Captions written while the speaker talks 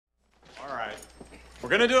We're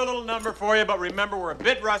gonna do a little number for you, but remember we're a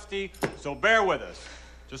bit rusty, so bear with us.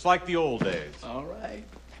 Just like the old days. All right.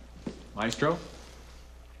 Maestro?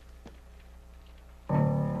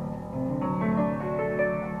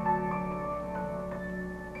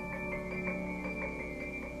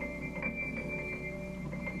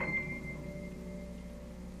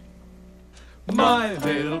 My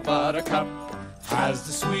little buttercup has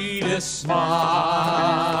the sweetest smile.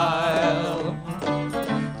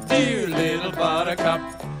 Dear little buttercup,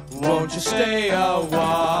 won't you stay a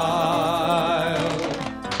while?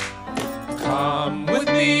 Come with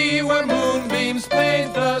me where moonbeams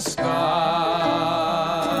paint the sky,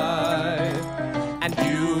 and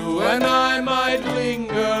you and I might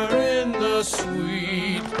linger in the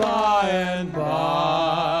sweet by and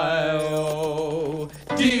by. Oh,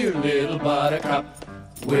 dear little buttercup,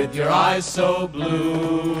 with your eyes so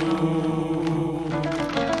blue.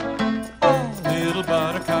 Oh, little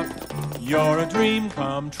buttercup, you're a dream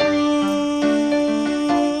come true.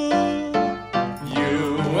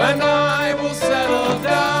 You and I will settle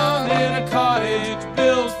down in a cottage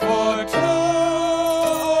built for two.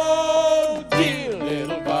 Dear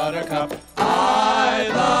little buttercup, I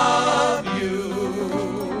love you.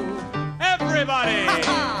 Everybody!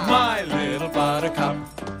 My little buttercup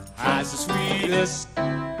has the sweetest.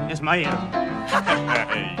 Yes, ma'am.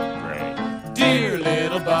 Great. Dear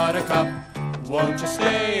little buttercup, won't you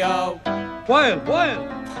stay a While?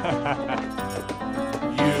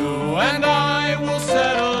 You and I will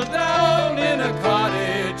settle down in a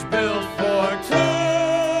cottage built for two.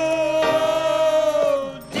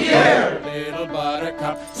 Dear little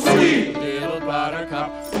buttercup, sweet little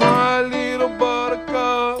buttercup.